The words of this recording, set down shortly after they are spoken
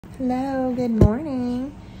Hello, good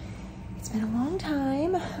morning. It's been a long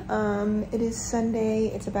time. It is Sunday.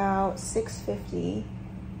 It's about 6:50.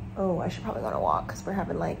 Oh, I should probably go on a walk because we're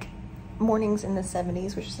having like mornings in the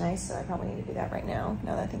 70s, which is nice. So I probably need to do that right now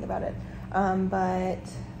that I think about it. But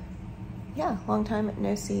yeah, long time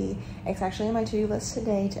no see. It's actually on my to-do list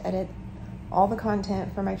today to edit all the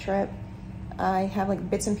content for my trip. I have like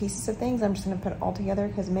bits and pieces of things. I'm just gonna put it all together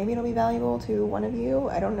because maybe it'll be valuable to one of you.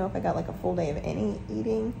 I don't know if I got like a full day of any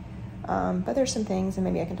eating, but there's some things and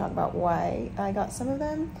maybe I can talk about why I got some of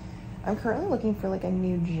them. I'm currently looking for like a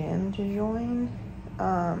new gym to join.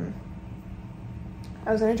 I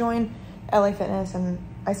was gonna join LA Fitness and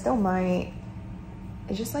I still might.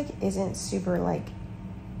 It just like isn't super like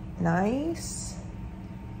nice.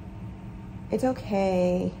 It's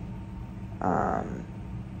okay.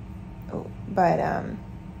 But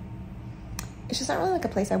it's just not really like a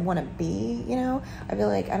place I want to be, you know? I feel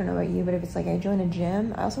like, I don't know about you, but if it's like I join a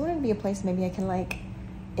gym, I also want it to be a place maybe I can like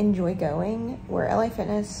enjoy going, where LA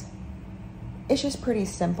Fitness, it's just pretty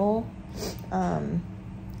simple.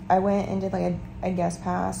 I went and did like a guest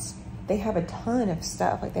pass. They have a ton of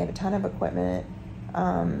stuff, like they have a ton of equipment,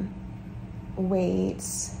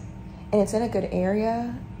 weights, and it's in a good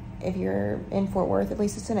area. If you're in Fort Worth, at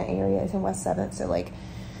least it's in an area, it's in West 7th, so like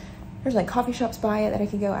there's like coffee shops by it that I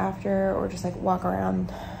could go after or just like walk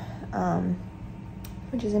around,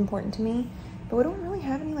 which is important to me. But we don't really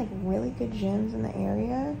have any like really good gyms in the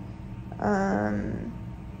area.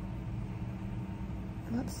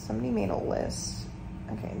 Somebody made a list.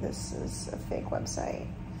 Okay, this is a fake website.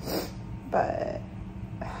 But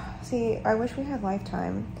see, I wish we had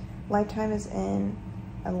Lifetime. Lifetime is in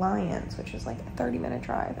Alliance, which is like a 30-minute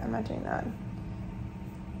drive. I'm not doing that.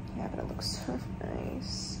 Yeah, but it looks so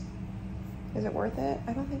nice. Is it worth it?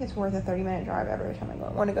 I don't think it's worth a 30-minute drive every time I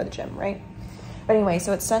want to go to the gym, right? But anyway,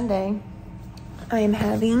 so it's Sunday. I am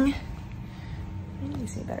having, let me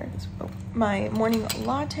see better, my morning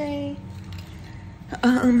latte.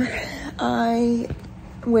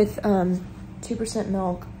 With 2%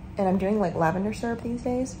 milk, and I'm doing like lavender syrup these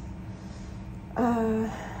days.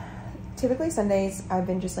 Typically Sundays, I've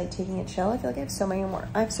been just like taking it chill. I feel like I have so many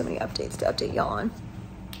updates to update y'all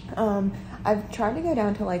on. I've tried to go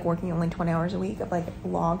down to like working only 20 hours a week of like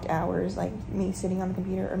logged hours, like me sitting on the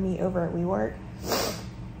computer or me over at WeWork.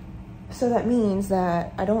 So that means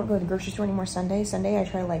that I don't go to the grocery store anymore Sunday. Sunday, I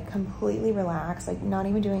try to like completely relax, like not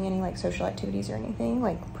even doing any like social activities or anything,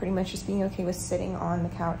 like pretty much just being okay with sitting on the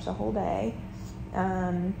couch the whole day.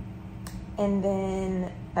 And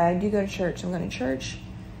then I do go to church. I'm going to church.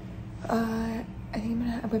 I think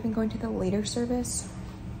I've been going to the later service.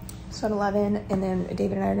 So at 11, and then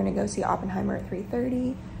David and I are gonna go see Oppenheimer at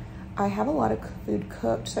 3:30. I have a lot of food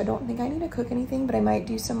cooked, so I don't think I need to cook anything, but I might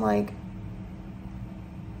do some like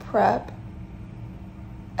prep.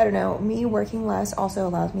 I don't know, me working less also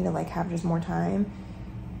allows me to like have just more time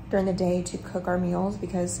during the day to cook our meals,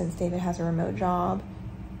 because since David has a remote job,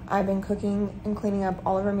 I've been cooking and cleaning up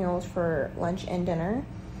all of our meals for lunch and dinner.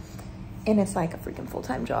 And it's like a freaking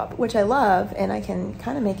full-time job, which I love, and I can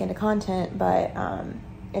kind of make into content, but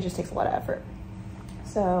it just takes a lot of effort.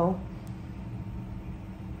 So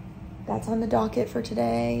that's on the docket for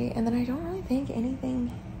today. And then I don't really think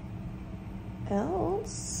anything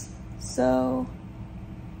else. So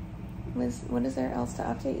what is there else to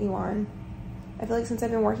update you on? I feel like since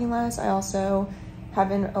I've been working less, I also have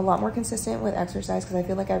been a lot more consistent with exercise, because I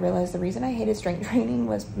feel like I realized the reason I hated strength training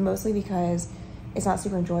was mostly because it's not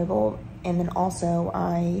super enjoyable. And then also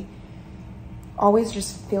I always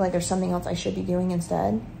just feel like there's something else I should be doing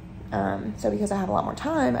instead. So because I have a lot more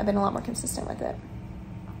time, I've been a lot more consistent with it.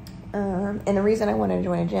 And the reason I wanted to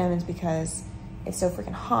join a gym is because it's so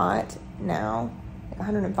freaking hot now, like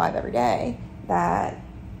 105 every day, that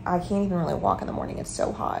I can't even really walk in the morning. It's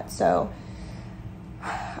so hot. So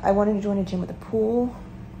I wanted to join a gym with a pool,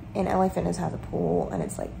 and LA Fitness has a pool, and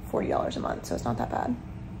it's like $40 a month, so it's not that bad.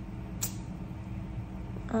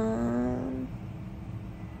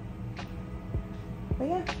 But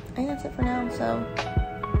yeah, I think that's it for now. So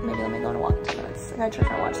maybe let me go on a walk in 10 minutes. I gotta check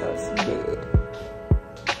my watch, so it's good.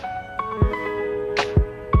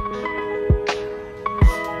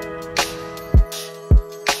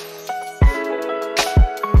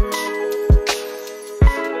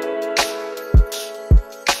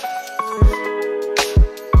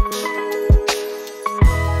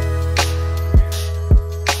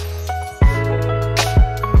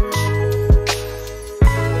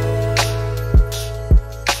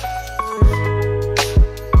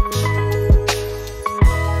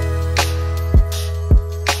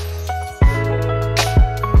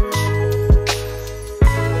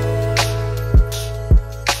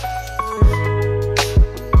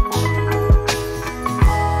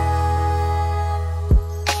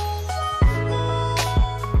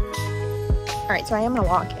 So I am gonna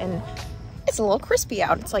walk, and it's a little crispy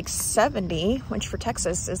out. It's like 70, which for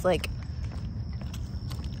Texas is like,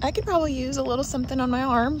 I could probably use a little something on my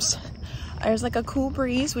arms. There's like a cool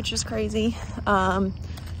breeze, which is crazy. So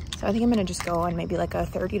I think I'm gonna just go on maybe like a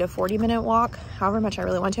 30 to 40 minute walk, however much I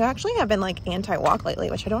really want to. Actually, I've been like anti-walk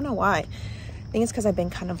lately, which I don't know why. I think it's because I've been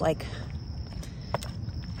kind of like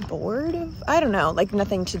bored of, I don't know, like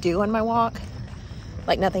nothing to do on my walk,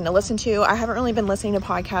 like nothing to listen to. I haven't really been listening to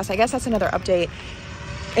podcasts. I guess that's another update,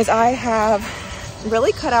 is I have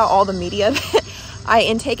really cut out all the media that I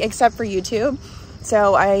intake except for YouTube.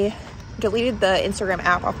 So I deleted the Instagram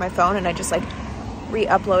app off my phone, and I just like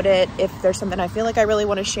re-upload it if there's something I feel like I really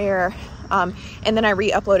want to share. And then I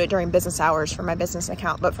re-upload it during business hours for my business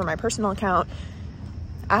account. But for my personal account,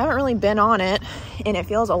 I haven't really been on it, and it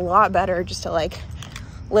feels a lot better just to like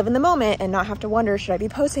live in the moment and not have to wonder, should I be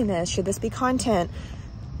posting this? Should this be content?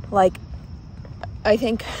 Like, I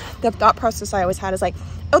think the thought process I always had is like,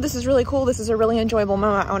 oh, this is really cool. This is a really enjoyable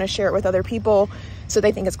moment. I want to share it with other people so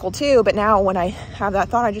they think it's cool too. But now when I have that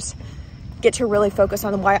thought, I just get to really focus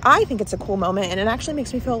on why I think it's a cool moment, and it actually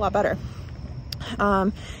makes me feel a lot better.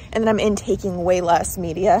 And then I'm intaking way less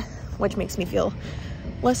media, which makes me feel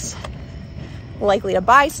less likely to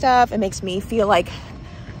buy stuff. It makes me feel like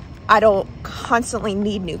I don't constantly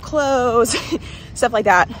need new clothes, stuff like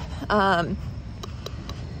that.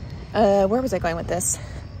 Where was I going with this?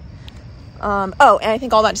 Oh, and I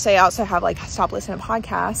think all that to say, I also have like stopped listening to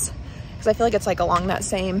podcasts because I feel like it's like along that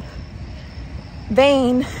same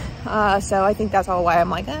vein. So I think that's all why I'm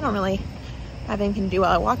like, I don't really have anything to do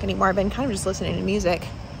while I walk anymore. I've been kind of just listening to music.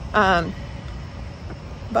 But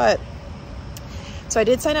so I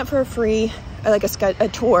did sign up for a free, like a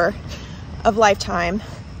tour of Lifetime.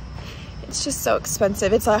 It's just so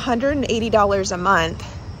expensive. It's $180 a month,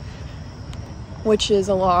 which is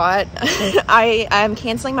a lot. I'm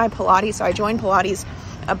canceling my Pilates. So I joined Pilates,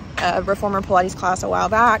 a reformer Pilates class a while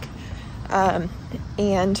back.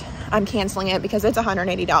 And I'm canceling it because it's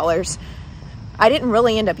 $180. I didn't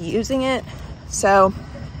really end up using it. So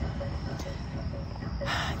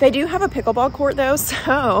they do have a pickleball court though.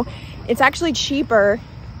 So it's actually cheaper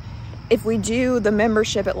if we do the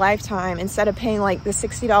membership at Lifetime instead of paying like the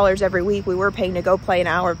 $60 every week we were paying to go play an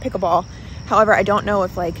hour of pickleball. However, I don't know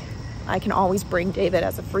if like I can always bring David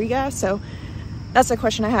as a free guest. So that's the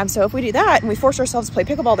question I have. So if we do that and we force ourselves to play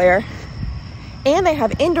pickleball there, and they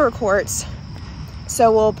have indoor courts,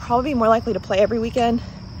 so we'll probably be more likely to play every weekend.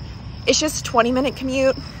 It's just a 20-minute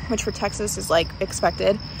commute, which for Texas is like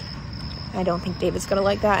expected. I don't think David's gonna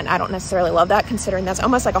like that, and I don't necessarily love that considering that's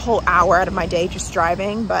almost like a whole hour out of my day just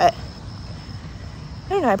driving. But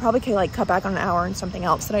I don't know, I probably could like cut back on an hour and something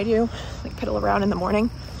else that I do, like piddle around in the morning.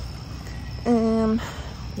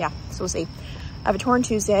 Yeah, so we'll see. I have a tour on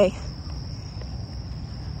Tuesday.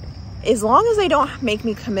 As long as they don't make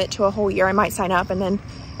me commit to a whole year, I might sign up, and then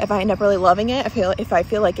if I end up really loving it, if I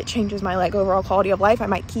feel like it changes my like overall quality of life, I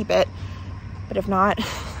might keep it. But if not,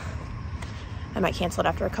 I might cancel it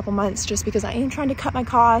after a couple months, just because I am trying to cut my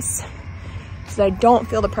costs so that I don't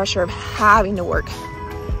feel the pressure of having to work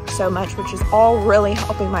so much, which is all really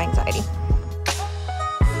helping my anxiety.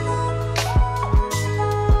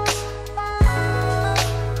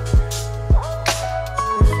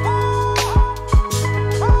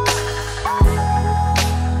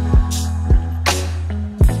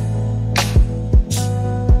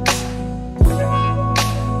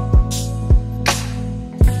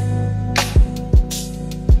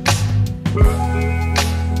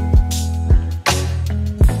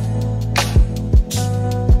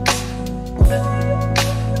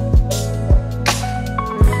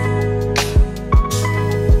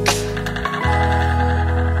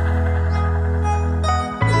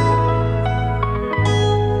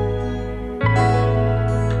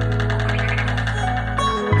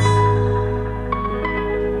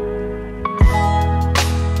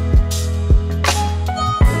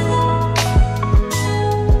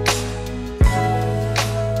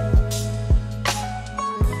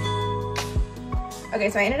 Okay,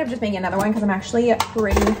 so I ended up just making another one because I'm actually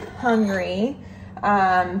pretty hungry.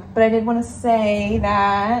 But I did want to say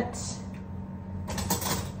that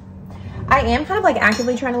I am kind of like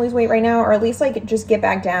actively trying to lose weight right now, or at least like just get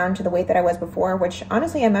back down to the weight that I was before, which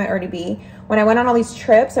honestly I might already be. When I went on all these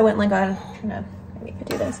trips, I went like on, maybe I could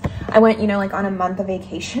do this. I went, you know, like on a month of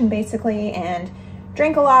vacation basically, and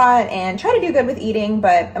drank a lot and try to do good with eating,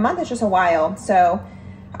 but a month is just a while. So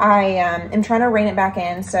I am trying to rein it back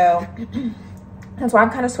in. So that's why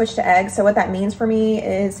I've kind of switched to eggs. So what that means for me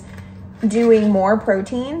is doing more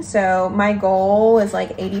protein. So my goal is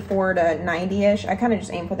like 84 to 90-ish. I kind of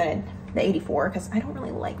just aim for the 84 because I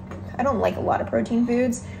don't like a lot of protein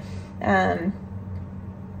foods.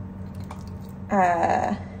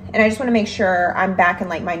 And I just want to make sure I'm back in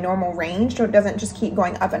like my normal range so it doesn't just keep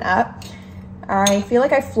going up and up. I feel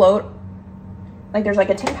like I float, like there's like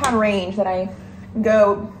a 10-pound range that I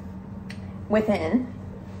go within.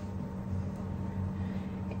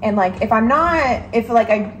 And like if I'm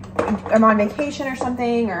on vacation or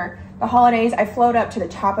something, or the holidays, I float up to the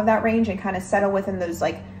top of that range and kind of settle within those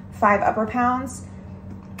like 5 upper pounds.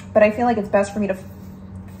 But I feel like it's best for me to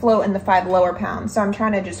float in the 5 lower pounds. So I'm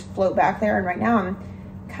trying to just float back there. And right now I'm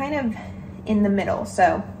kind of in the middle.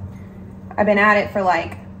 So I've been at it for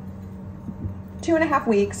like 2.5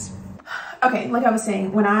 weeks. Okay, like I was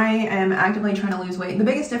saying, when I am actively trying to lose weight, the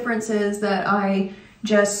biggest difference is that I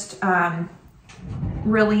just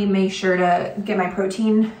really make sure to get my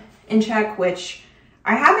protein in check, which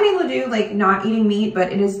I have been able to do, like not eating meat,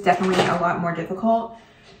 but it is definitely a lot more difficult.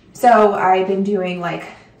 So I've been doing like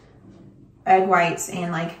egg whites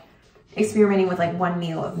and like experimenting with like 1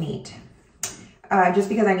 meal of meat, just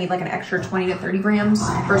because I need like an extra 20 to 30 grams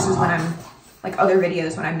versus when I'm like other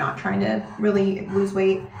videos when I'm not trying to really lose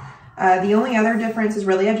weight. The only other difference is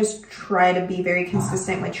really I just try to be very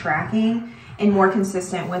consistent with tracking and more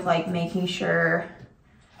consistent with like making sure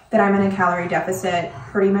that I'm in a calorie deficit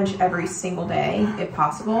pretty much every single day if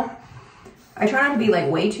possible. I try not to be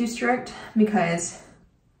like way too strict because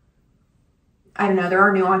I don't know, there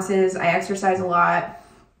are nuances. I exercise a lot,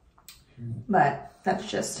 but that's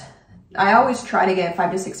just, I always try to get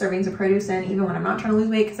 5 to 6 servings of produce in even when I'm not trying to lose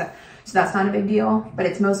weight, so that's not a big deal. But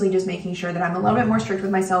it's mostly just making sure that I'm a little bit more strict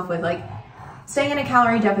with myself with like staying in a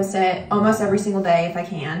calorie deficit almost every single day if I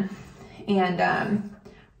can, and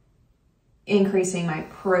increasing my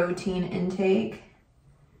protein intake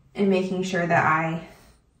and making sure that I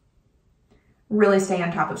really stay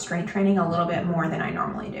on top of strength training a little bit more than I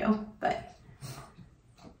normally do. But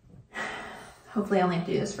hopefully I only have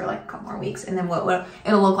to do this for like a couple more weeks, and then what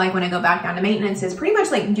it'll look like when I go back down to maintenance is pretty much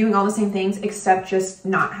like doing all the same things except just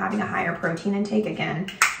not having a higher protein intake, again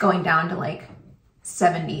going down to like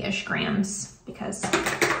 70-ish grams, because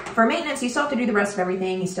for maintenance you still have to do the rest of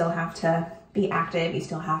everything. You still have to be active, you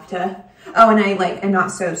still have to, oh, and I like am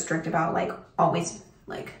not so strict about like always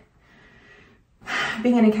like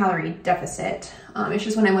being in a calorie deficit. It's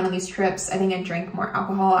just when I went on these trips, I think I drank more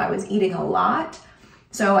alcohol, I was eating a lot.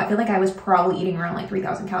 So I feel like I was probably eating around like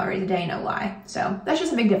 3,000 calories a day, no lie. So that's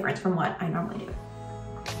just a big difference from what I normally do.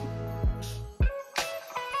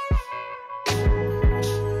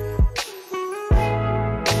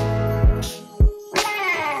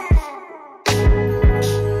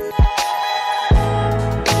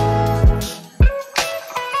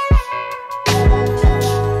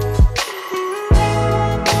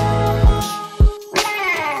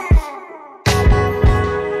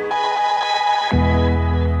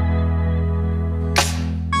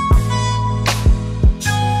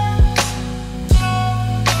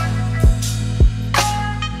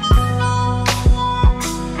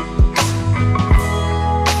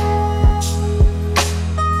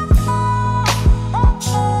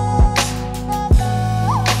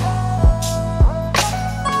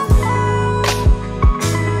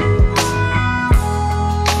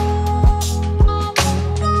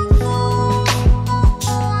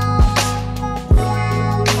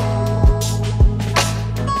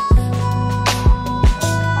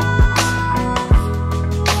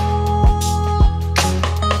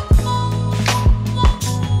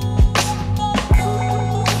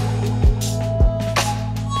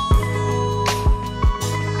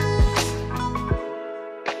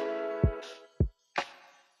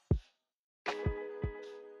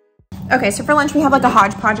 Okay, so for lunch we have like a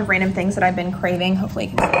hodgepodge of random things that I've been craving. Hopefully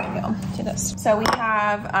you can see me go to this. So we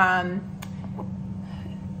have, I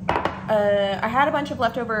had a bunch of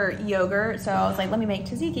leftover yogurt, so I was like, let me make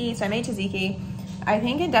tzatziki. So I made tzatziki. I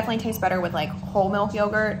think it definitely tastes better with like whole milk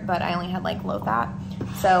yogurt, but I only had like low fat.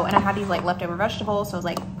 So, and I had these like leftover vegetables, so I was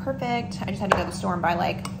like, perfect. I just had to go to the store and buy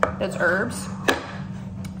like those herbs.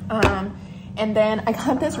 And then I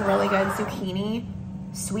got this really good zucchini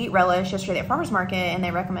sweet relish yesterday at farmer's market, and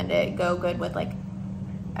they recommend it go good with like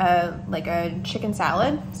a chicken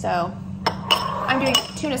salad. So I'm doing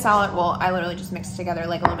tuna salad. Well, I literally just mixed together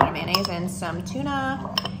like a little bit of mayonnaise and some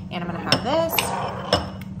tuna, and I'm gonna have this.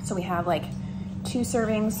 So we have like 2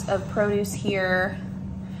 servings of produce here,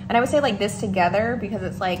 and I would say like this together because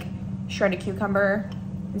it's like shredded cucumber,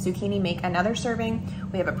 zucchini make another serving.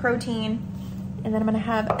 We have a protein, and then I'm gonna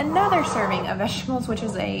have another serving of vegetables, which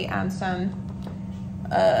is a some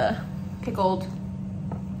pickled,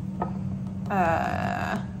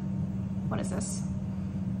 what is this?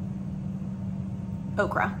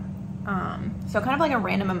 Okra. So kind of like a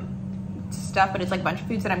random stuff, but it's like a bunch of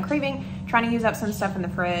foods that I'm craving, trying to use up some stuff in the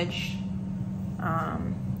fridge.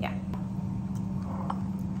 Yeah.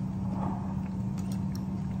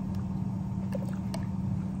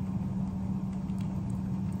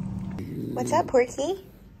 What's up, Porky?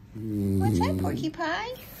 What's up, Porky Pie?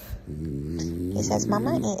 He says,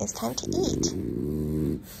 Mama, it is time to eat.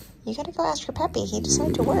 You gotta go ask for Peppy. He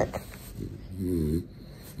decided to work.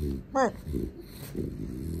 Look.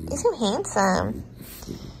 He's so handsome.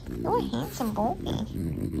 You're a handsome boy.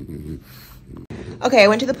 Okay, I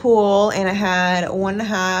went to the pool and I had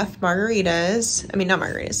 1.5 margaritas. I mean, not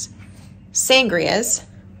margaritas. Sangrias.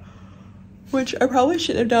 Which I probably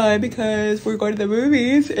shouldn't have done because we're going to the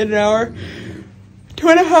movies in an hour.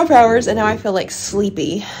 2.5 hours, and now I feel like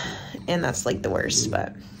sleepy. And that's like the worst,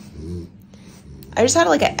 but I just had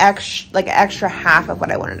like an extra half of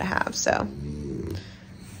what I wanted to have, so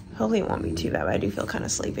hopefully it won't be too bad, but I do feel kind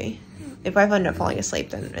of sleepy. If I end up falling asleep,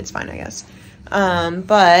 then it's fine, I guess.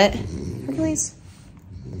 But Hercules,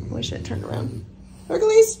 I wish it turned around.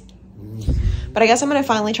 Hercules. But I guess I'm gonna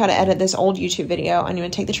finally try to edit this old YouTube video. I'm gonna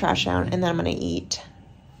take the trash down, and then I'm gonna eat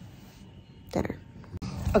dinner.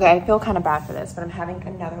 Okay, I feel kind of bad for this, but I'm having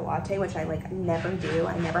another latte, which I like never do.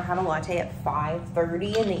 I never have a latte at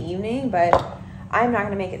 5:30 in the evening, but I'm not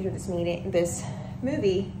gonna make it through this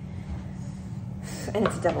movie. And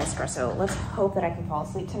it's a double espresso. Let's hope that I can fall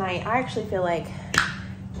asleep tonight. I actually feel like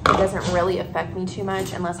it doesn't really affect me too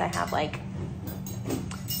much unless I have like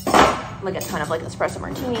a ton of like espresso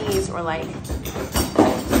martinis or like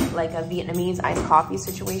a Vietnamese iced coffee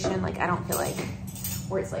situation. Like I don't feel like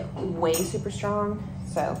where it's like way super strong.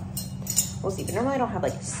 So we'll see. But normally I don't have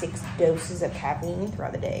like 6 doses of caffeine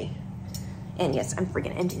throughout the day. And yes, I'm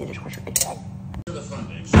freaking emptying the dishwasher again. The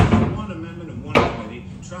funding. So one amendment and one committee.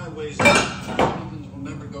 Try ways Republicans will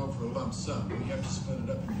never go for a lump sum. We have to split it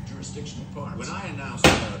up into jurisdictional parts. When I announced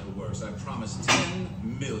America Works, I promised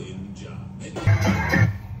 10 million jobs.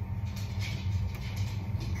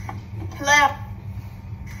 Hello.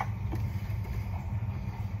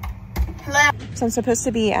 So I'm supposed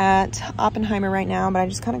to be at Oppenheimer right now, but I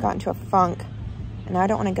just kind of got into a funk and now I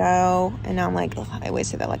don't want to go. And now I'm like, ugh, I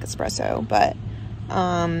wasted that like espresso, but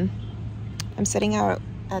I'm sitting out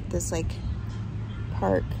at this like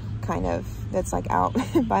park kind of that's like out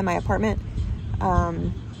by my apartment.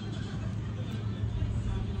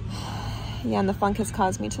 Yeah, and the funk has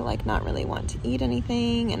caused me to like not really want to eat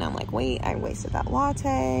anything, and I'm like, wait, I wasted that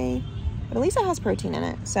latte, but at least it has protein in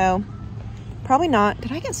it, so probably not.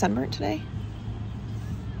 Did I get sunburnt today?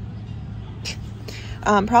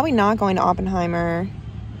 Probably not going to Oppenheimer.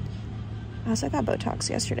 I also got Botox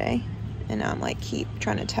yesterday, and I'm like keep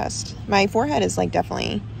trying to test. My forehead is like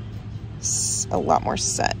definitely a lot more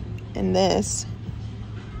set, and this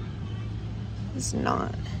is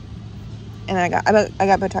not. And I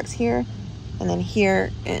got Botox here, and then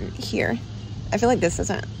here and here. I feel like this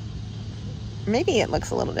isn't. Maybe it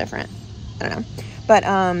looks a little different. I don't know, but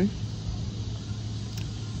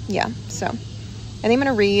yeah. So I think I'm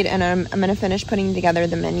gonna read, and I'm gonna finish putting together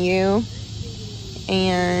the menu,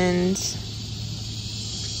 and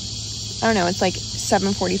I don't know. It's like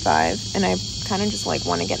 7:45, and I kind of just like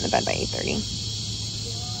want to get in the bed by 8:30.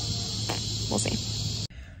 We'll see.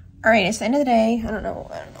 All right, it's the end of the day. I don't know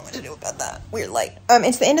what to do about that weird light.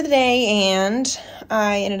 It's the end of the day, and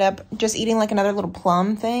I ended up just eating like another little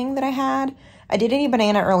plum thing that I had. I did eat a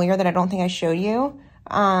banana earlier that I don't think I showed you.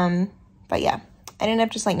 But yeah, I ended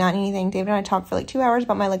up just like not eating anything. David and I talked for like 2 hours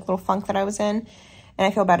about my like little funk that I was in, and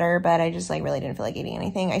I feel better, but I just like really didn't feel like eating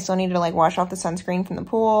anything. I still needed to like wash off the sunscreen from the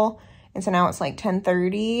pool, and so now it's like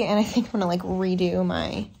 10:30, and I think I'm gonna like redo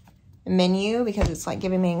my menu because it's like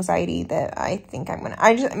giving me anxiety that I think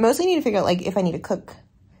I just mostly need to figure out like if I need to cook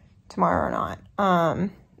tomorrow or not. And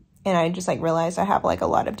I just like realized I have like a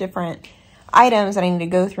lot of different items that I need to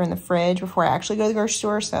go through in the fridge before I actually go to the grocery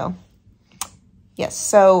store. So yes,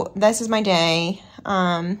 so this is my day.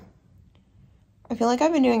 I feel like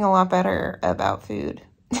I've been doing a lot better about food.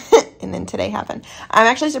 And then today happened. I'm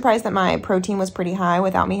actually surprised that my protein was pretty high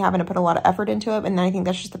without me having to put a lot of effort into it. And then I think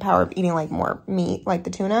that's just the power of eating like more meat, like the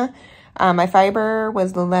tuna. My fiber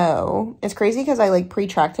was low. It's crazy because I like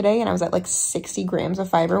pre-tracked today and I was at like 60 grams of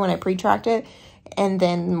fiber when I pre-tracked it. And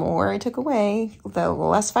then more I took away, the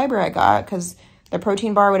less fiber I got, because the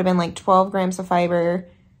protein bar would have been like 12 grams of fiber.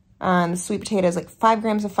 The sweet potato is like 5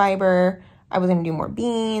 grams of fiber. I was going to do more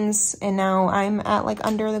beans, and now I'm at like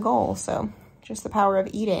under the goal. So just the power of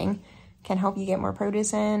eating can help you get more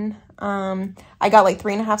produce in. I got like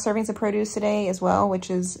 3.5 servings of produce today as well,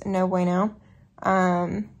 which is no bueno.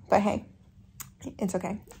 But hey, it's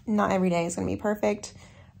okay. Not every day is going to be perfect.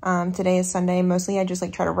 Today is Sunday. Mostly I just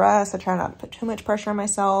like try to rest. I try not to put too much pressure on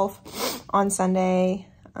myself on Sunday.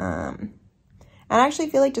 And And I actually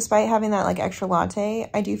feel like despite having that like extra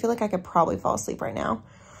latte, I do feel like I could probably fall asleep right now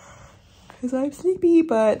because I'm sleepy.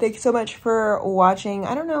 But thanks so much for watching.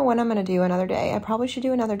 I don't know when I'm going to do another day. I probably should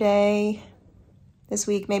do another day this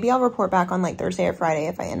week. Maybe I'll report back on like Thursday or Friday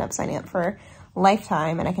if I end up signing up for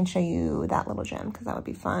Lifetime and I can show you that little gym because that would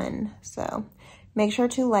be fun. So make sure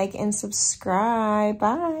to like and subscribe.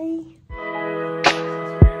 Bye.